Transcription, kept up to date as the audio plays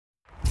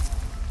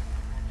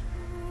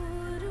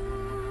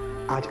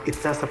आज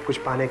इतना सब कुछ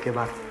पाने के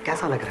बाद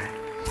कैसा लग रहा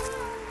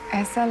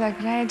है? ऐसा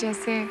लग रहा है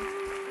जैसे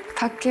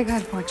थक के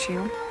घर पहुंची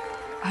हूँ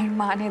और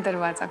माँ ने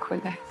दरवाजा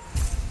खोला है।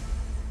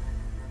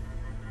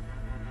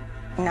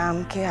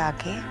 नाम के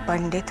आगे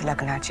पंडित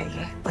लगना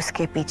चाहिए,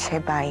 उसके पीछे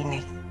बाई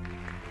नहीं।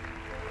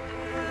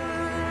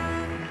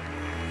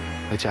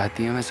 वो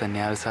चाहती है मैं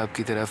सन्याल साहब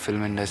की तरह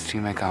फिल्म इंडस्ट्री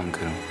में काम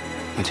करूं।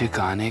 मुझे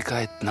गाने का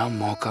इतना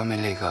मौका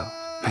मिलेगा,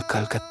 मैं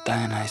कलकत्ता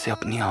है ना इसे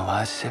अपनी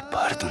आवाज से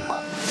भर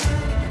दूंगा।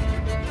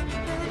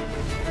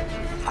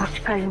 और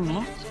फिल्म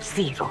में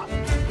 0।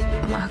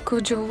 माँ को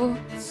जो वो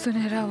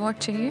सुनहरा अवार्ड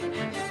चाहिए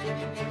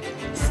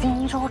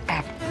 0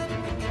 टैग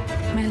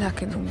मैं ला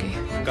के दूंगी।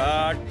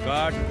 काट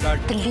काट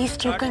काट। The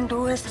least you can do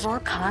is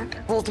work hard।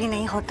 वो भी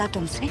नहीं होता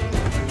तुमसे।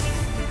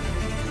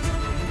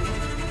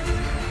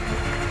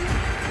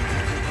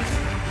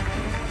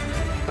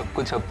 सब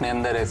कुछ अपने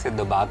अंदर ऐसे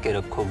दबा के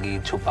रखोगी,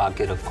 छुपा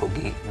के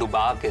रखोगी,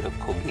 डुबा के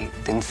रखोगी,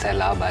 दिन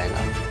सैलाब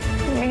आएगा।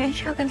 मेरी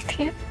क्या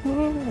गलती है?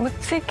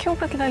 मुझसे क्यों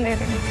बदला ले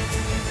रही हो?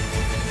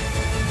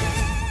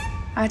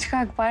 आज का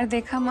अखबार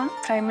देखा माँ,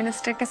 प्राइम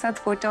मिनिस्टर के साथ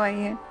फोटो आई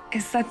है।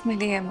 इज्जत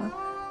मिली है माँ,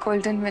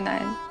 गोल्डन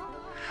मेडल।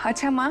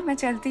 अच्छा माँ, मैं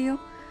चलती हूँ।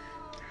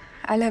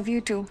 I love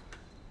you too।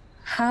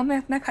 हाँ, मैं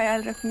अपना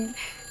ख्याल रखूंगी।